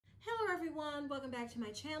everyone, welcome back to my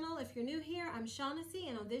channel. If you're new here, I'm Shaughnessy,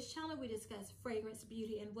 and on this channel we discuss fragrance,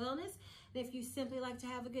 beauty, and wellness. And if you simply like to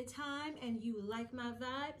have a good time and you like my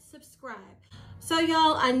vibe, subscribe. So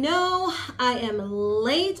y'all, I know I am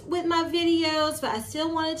late with my videos, but I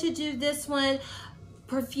still wanted to do this one.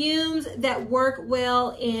 Perfumes that work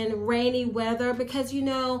well in rainy weather, because you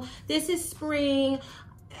know, this is spring.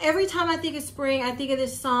 Every time I think of spring, I think of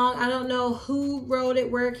this song. I don't know who wrote it,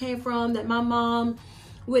 where it came from, that my mom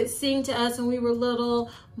would sing to us when we were little.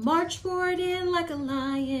 March forward in like a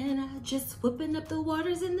lion, just whipping up the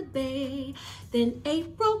waters in the bay. Then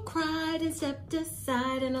April cried and stepped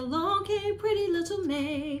aside, and along came pretty little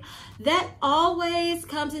May. That always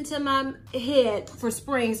comes into my head for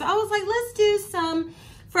spring. So I was like, let's do some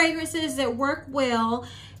fragrances that work well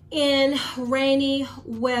in rainy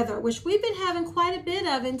weather, which we've been having quite a bit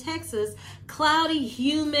of in Texas. Cloudy,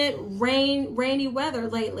 humid, rainy weather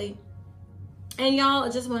lately. And y'all, I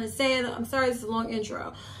just want to say it. I'm sorry, this is a long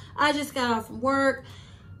intro. I just got off from work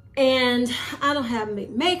and I don't have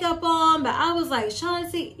makeup on, but I was like,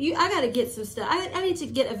 Shaughnessy, I got to get some stuff. I need to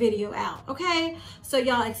get a video out, okay? So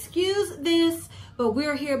y'all excuse this, but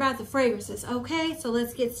we're here about the fragrances, okay? So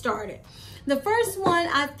let's get started. The first one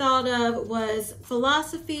I thought of was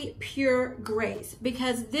Philosophy Pure Grace,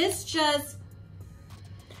 because this just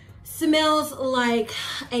smells like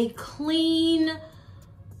a clean,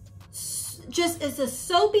 it's a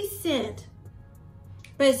soapy scent,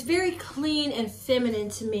 but it's very clean and feminine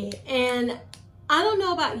to me. And I don't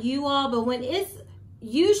know about you all, but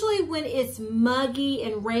usually when it's muggy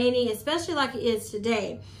and rainy, especially like it is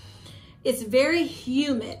today, it's very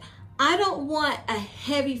humid. I don't want a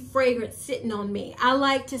heavy fragrance sitting on me. I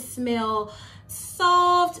like to smell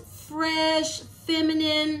soft, fresh,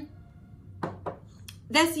 feminine.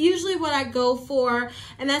 That's usually what I go for,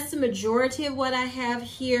 and that's the majority of what I have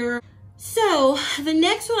here. So the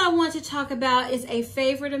next one I want to talk about is a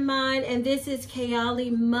favorite of mine, and this is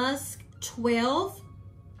Kayali Musk 12.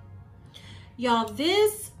 Y'all,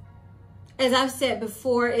 this, as I've said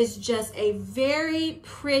before, is just a very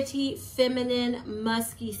pretty, feminine,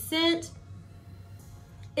 musky scent.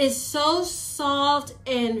 It's so soft,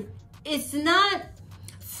 and it's not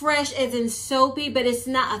fresh as in soapy, but it's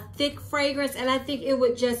not a thick fragrance, and I think it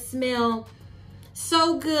would just smell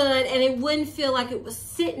so good, and it wouldn't feel like it was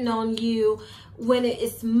sitting on you when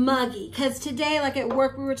it's muggy. Because today, like at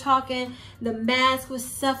work, we were talking, the mask was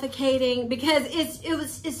suffocating because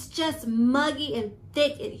it's just muggy and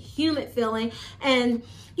thick and humid feeling, and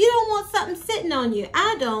you don't want something sitting on you.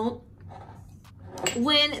 I don't,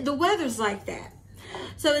 when the weather's like that.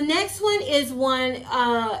 So the next one is one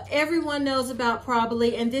everyone knows about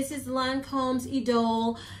probably, and this is Lancome's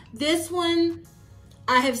Idole. This one,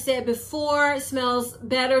 I have said before, it smells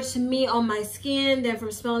better to me on my skin than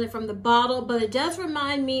from smelling it from the bottle, but it does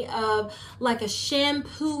remind me of like a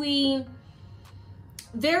shampoo-y,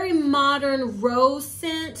 very modern rose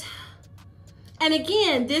scent. And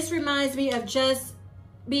again, this reminds me of just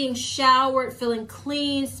being showered, feeling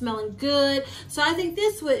clean, smelling good. So I think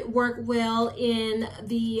this would work well in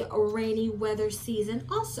the rainy weather season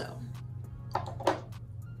also.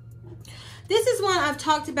 This is one I've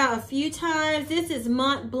talked about a few times. This is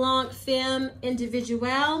Mont Blanc Femme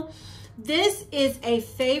Individualle. This is a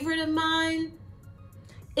favorite of mine.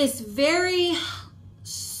 It's very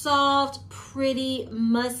soft, pretty,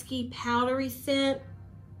 musky, powdery scent.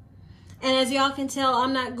 And as y'all can tell,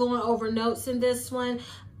 I'm not going over notes in this one.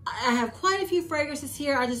 I have quite a few fragrances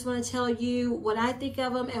here. I just want to tell you what I think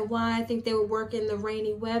of them and why I think they would work in the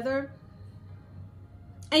rainy weather.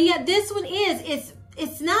 And yet this one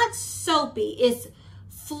it's not soapy. It's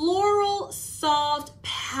floral, soft,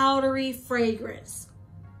 powdery fragrance.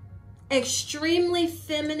 Extremely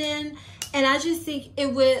feminine. And I just think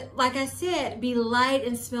it would, like I said, be light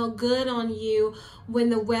and smell good on you when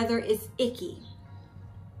the weather is icky.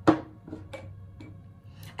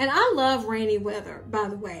 And I love rainy weather, by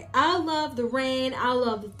the way. I love the rain. I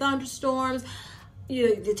love the thunderstorms. You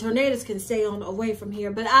know, the tornadoes can stay on away from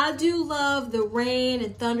here, but I do love the rain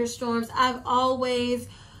and thunderstorms. I've always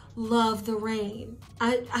loved the rain.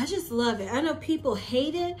 I just love it. I know people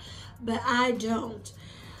hate it, but I don't.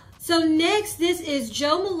 So next, this is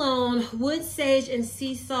Jo Malone Wood Sage and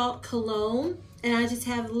Sea Salt Cologne, and I just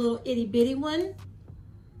have a little itty bitty one.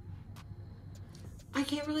 I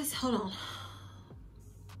can't really, hold on.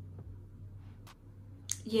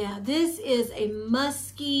 Yeah, this is a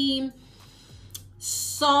musky,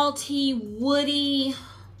 salty, woody,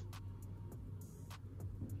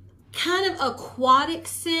 kind of aquatic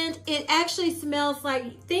scent. It actually smells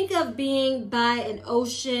like, think of being by an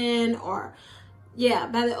ocean, or yeah,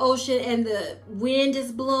 by the ocean, and the wind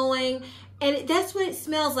is blowing, and that's what it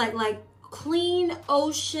smells like clean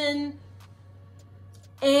ocean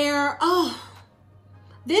air. Oh,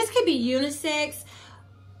 this could be unisex,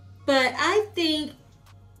 but I think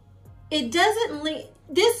it doesn't link.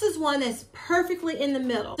 This is one that's perfectly in the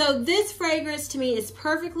middle. So this fragrance to me is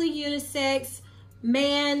perfectly unisex.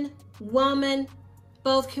 Man, woman,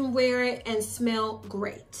 both can wear it and smell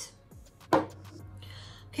great.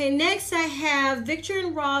 Okay, next I have Victor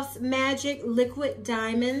 & Rolf's Magic Liquid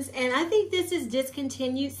Diamonds. And I think this is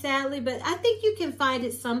discontinued, sadly, but I think you can find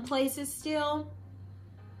it some places still.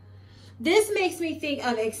 This makes me think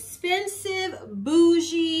of expensive,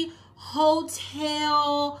 bougie,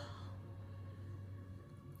 hotel.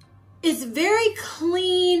 It's very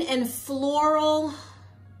clean and floral.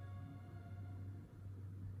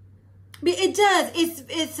 It does.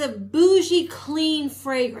 It's a bougie, clean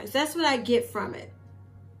fragrance. That's what I get from it.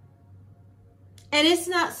 And it's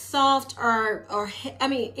not soft I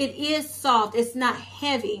mean, it is soft. It's not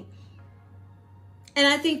heavy. And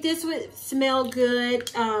I think this would smell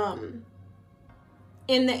good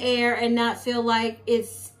in the air and not feel like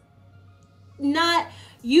it's not,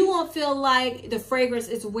 you won't feel like the fragrance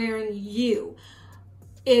is wearing you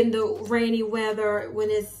in the rainy weather when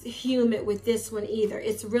it's humid with this one either.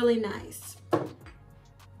 It's really nice.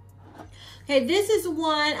 Okay, this is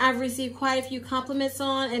one I've received quite a few compliments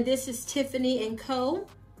on, and this is Tiffany Co.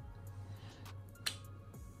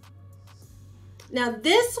 Now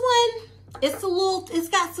this one, it's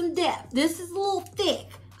got some depth. This is a little thick.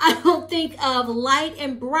 I don't think of light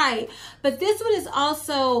and bright, but this one is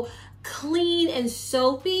also clean and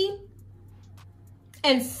soapy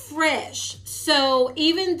and fresh. So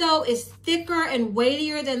even though it's thicker and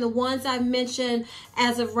weightier than the ones I've mentioned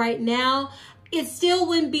as of right now, it still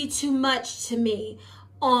wouldn't be too much to me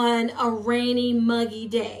on a rainy, muggy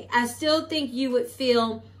day. I still think you would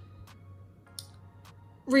feel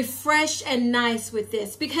refreshed and nice with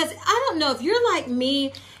this, because I don't know if you're like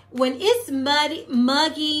me, when it's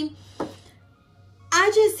muggy,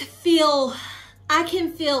 I just feel, I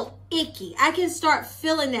can feel icky. I can start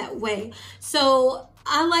feeling that way. So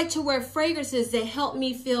I like to wear fragrances that help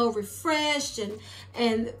me feel refreshed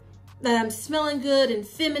and that I'm smelling good and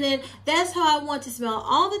feminine. That's how I want to smell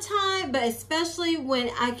all the time, but especially when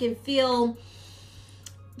I can feel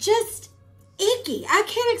just icky. I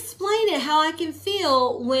can't explain it, how I can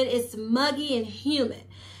feel when it's muggy and humid.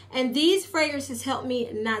 And these fragrances help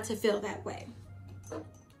me not to feel that way.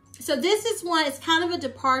 So this is one, it's kind of a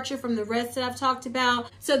departure from the rest that I've talked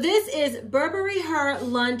about. So this is Burberry Her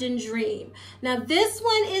London Dream. Now this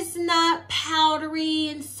one is not powdery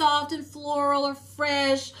and soft and floral or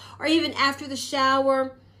fresh or even after the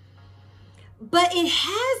shower, but it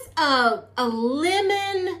has a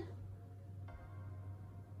lemon,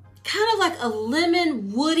 kind of like a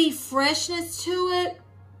lemon woody freshness to it.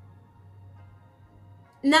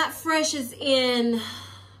 Not fresh as in,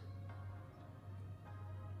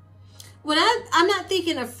 when I'm not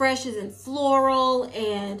thinking of fresh as in floral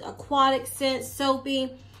and aquatic scent,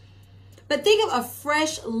 soapy, but think of a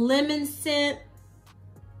fresh lemon scent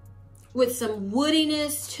with some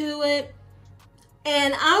woodiness to it.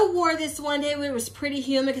 And I wore this one day when it was pretty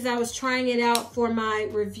humid because I was trying it out for my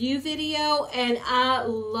review video, and I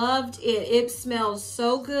loved it. It smells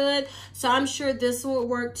so good. So I'm sure this one would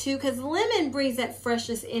work too, because lemon brings that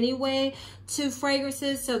freshness anyway to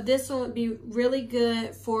fragrances. So this one would be really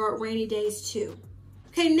good for rainy days too.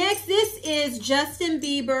 Okay, next, this is Justin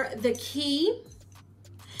Bieber, The Key.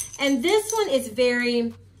 And this one is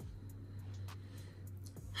very,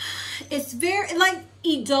 it's very, like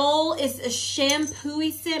Idole is a shampoo-y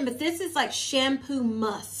scent, but this is like shampoo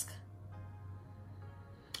musk.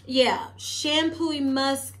 Yeah, shampoo-y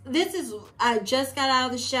musk. This is, I just got out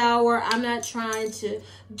of the shower. I'm not trying to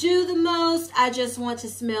do the most. I just want to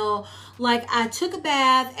smell like I took a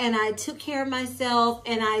bath and I took care of myself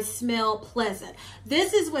and I smell pleasant.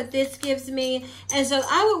 This is what this gives me. And so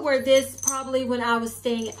I would wear this probably when I was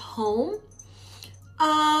staying at home.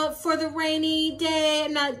 For the rainy day.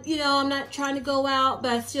 I'm not trying to go out,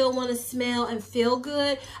 but I still want to smell and feel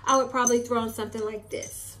good. I would probably throw on something like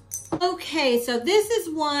this. Okay, so this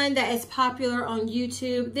is one that is popular on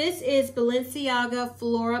YouTube. This is Balenciaga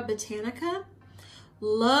Florabotanica.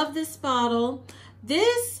 Love this bottle.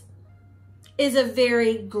 This is a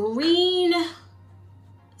very green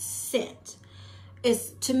scent.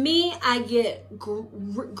 It's, to me, I get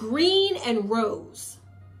green and rose.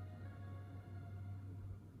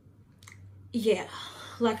 Yeah,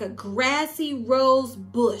 like a grassy rose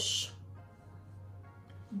bush.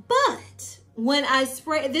 But when I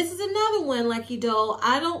spray, this is another one like Idole.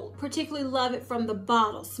 I don't particularly love it from the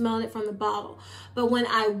bottle, smelling it from the bottle. But when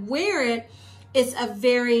I wear it, it's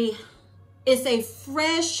a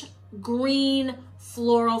fresh green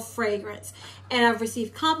floral fragrance. And I've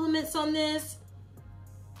received compliments on this.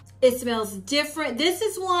 It smells different. This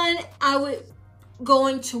is one I would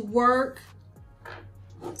going to work.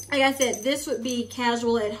 Like I said, this would be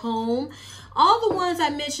casual at home. All the ones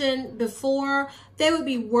I mentioned before, they would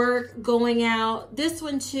be work, going out. This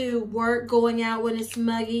one too, work, going out when it's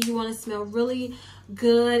muggy. You want to smell really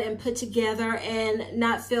good and put together and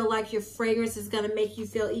not feel like your fragrance is going to make you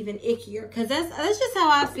feel even ickier. Because that's just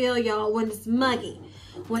how I feel, y'all, when it's muggy.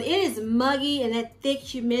 When it is muggy and that thick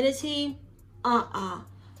humidity,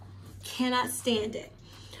 cannot stand it.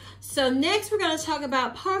 So next we're going to talk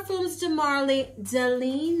about Parfums de Marly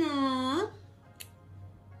Delina.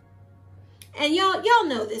 And y'all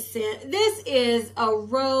know this scent. This is a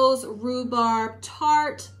rose rhubarb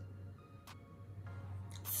tart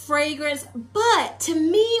fragrance. But to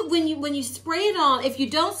me, when you spray it on, if you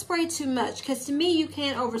don't spray too much, because to me you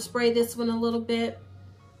can't overspray this one a little bit,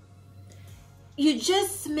 you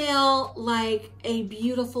just smell like a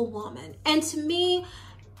beautiful woman. And to me,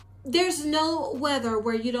 there's no weather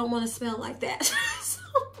where you don't want to smell like that. So,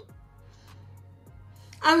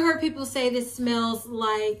 I've heard people say this smells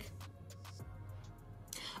like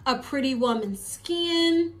a pretty woman's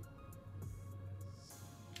skin.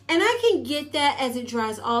 And I can get that as it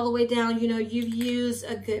dries all the way down. You know, you've used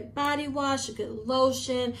a good body wash, a good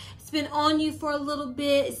lotion. It's been on you for a little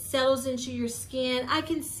bit. It settles into your skin. I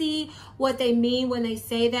can see what they mean when they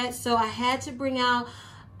say that. So I had to bring out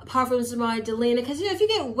Parfums de Marly Delina, because you know, if you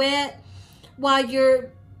get wet while you're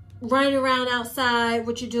running around outside,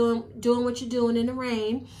 what you're doing what you're doing in the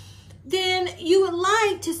rain, then you would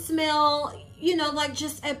like to smell, you know, like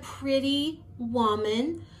just a pretty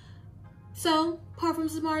woman. So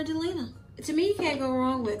Parfums de Marly Delina, to me, you can't go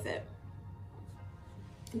wrong with it.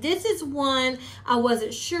 This is one I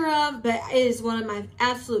wasn't sure of, but it is one of my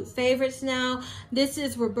absolute favorites now. This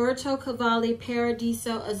is Roberto Cavalli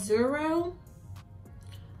Paradiso Azzurro.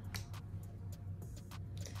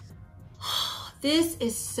 This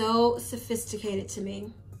is so sophisticated to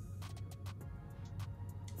me.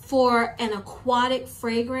 For an aquatic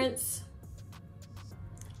fragrance,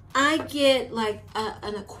 I get like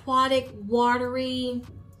an aquatic, watery,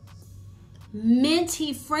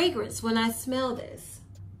 minty fragrance when I smell this.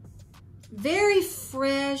 Very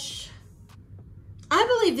fresh. I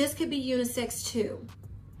believe this could be unisex too.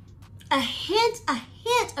 A hint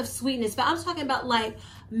of sweetness, but I'm talking about like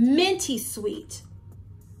minty sweet.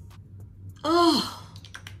 Oh,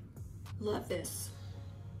 love this.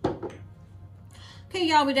 Okay,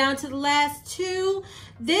 y'all, we're down to the last two.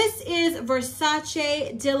 This is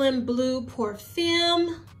Versace Dylan Blue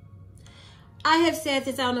Parfum. I have said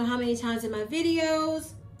this I don't know how many times in my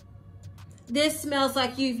videos. This smells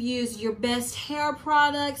like you've used your best hair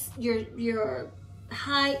products, your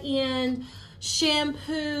high-end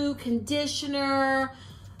shampoo, conditioner,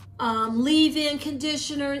 leave-in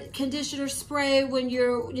conditioner spray when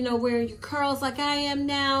you're, you know, wearing your curls like I am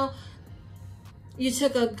now. You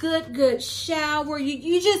took a good shower.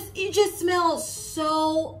 You just smell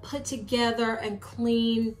so put together and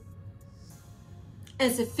clean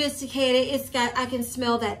and sophisticated. It's got, I can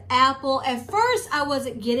smell that apple. At first, I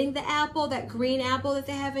wasn't getting the apple, that green apple that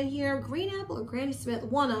they have in here. Green apple or Granny Smith,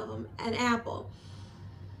 one of them, an apple.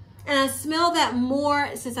 And I smell that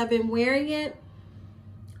more since I've been wearing it.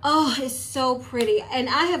 Oh, it's so pretty. And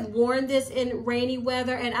I have worn this in rainy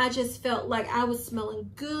weather, and I just felt like I was smelling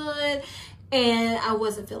good, and I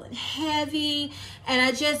wasn't feeling heavy. And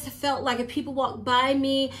I just felt like if people walked by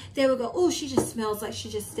me, they would go, oh, she just smells like she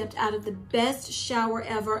just stepped out of the best shower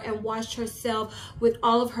ever and washed herself with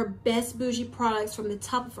all of her best bougie products from the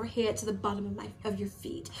top of her head to the bottom of your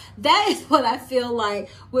feet. That is what I feel like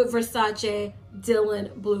with Versace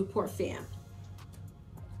Dylan Blue Parfum.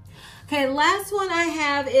 Okay, last one I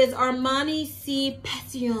have is Armani C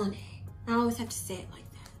Passione. I always have to say it like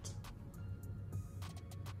that.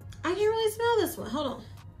 I can't really smell this one. Hold on.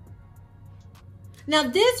 Now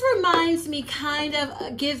this reminds me kind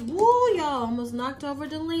of, gives, woo, y'all, almost knocked over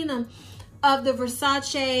Delina, of the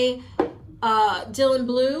Versace Dylan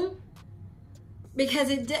Blue. Because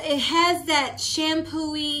it has that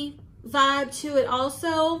shampoo-y vibe to it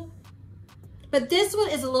also. But this one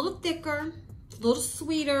is a little thicker, a little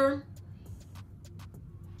sweeter.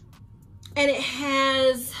 And it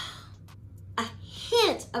has a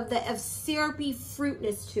hint of syrupy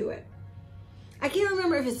fruitness to it. I can't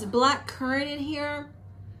remember if it's black currant in here,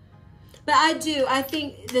 but I do. I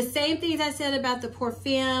think the same things I said about the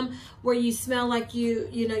Parfum, where you smell like you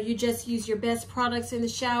just use your best products in the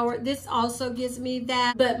shower. This also gives me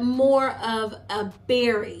that, but more of a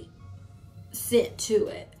berry scent to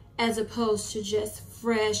it, as opposed to just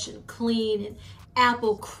fresh and clean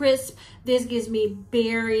apple crisp. This gives me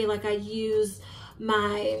berry, like I use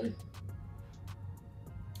my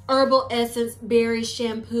herbal essence berry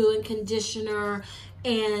shampoo and conditioner,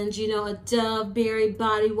 and you know, a Dove berry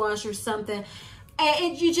body wash or something,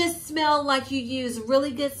 and you just smell like you use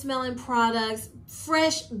really good smelling products,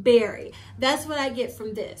 fresh berry. That's what I get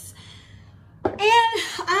from this. And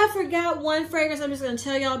I forgot one fragrance. I'm just going to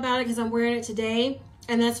tell y'all about it because I'm wearing it today,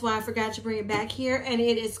 and that's why I forgot to bring it back here. And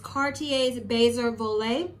it is Cartier's Baiser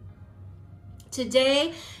Vole.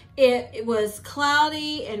 Today it was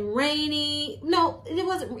cloudy and rainy. No, it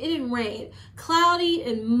wasn't. It didn't rain. Cloudy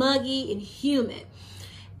and muggy and humid.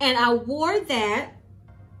 And I wore that,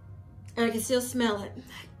 and I can still smell it.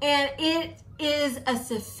 And it is a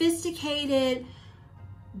sophisticated,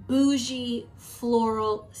 bougie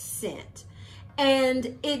floral scent.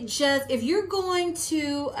 And it just, if you're going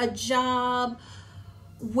to a job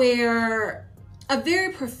where a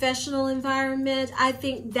very professional environment, I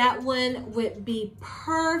think that one would be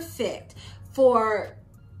perfect for,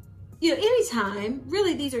 you know, anytime.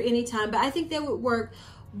 Really, these are anytime, but I think they would work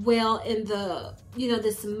well in the, you know,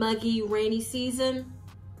 this muggy, rainy season.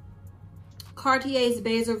 Cartier's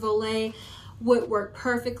Baiser Vole would work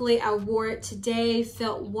perfectly. I wore it today,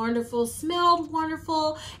 felt wonderful, smelled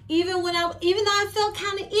wonderful. Even though I felt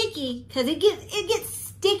kind of icky, because it gets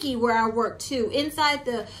sticky where I work too, inside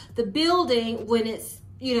the building when it's,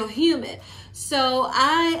 you know, humid. So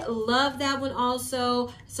I love that one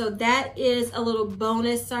also. So that is a little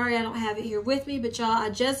bonus. Sorry, I don't have it here with me, but y'all,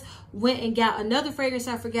 I just went and got another fragrance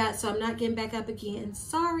I forgot, so I'm not getting back up again.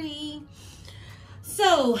 Sorry.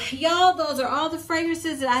 So y'all, those are all the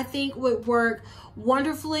fragrances that I think would work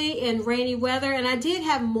wonderfully in rainy weather. And I did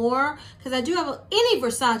have more, because I do have any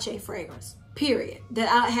Versace fragrance, period, that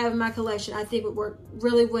I have in my collection I think would work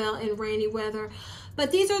really well in rainy weather.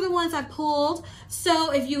 But these are the ones I pulled.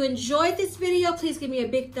 So if you enjoyed this video, please give me a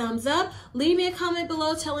big thumbs up. Leave me a comment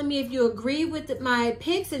below telling me if you agree with my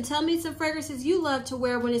picks, and tell me some fragrances you love to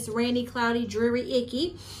wear when it's rainy, cloudy, dreary,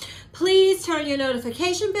 icky. Please turn your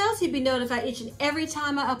notification bell so you'll be notified each and every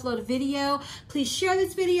time I upload a video. Please share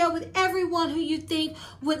this video with everyone who you think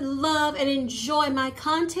would love and enjoy my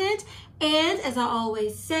content. And as I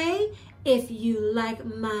always say, if you like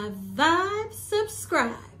my vibe,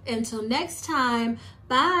 subscribe. Until next time,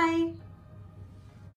 bye.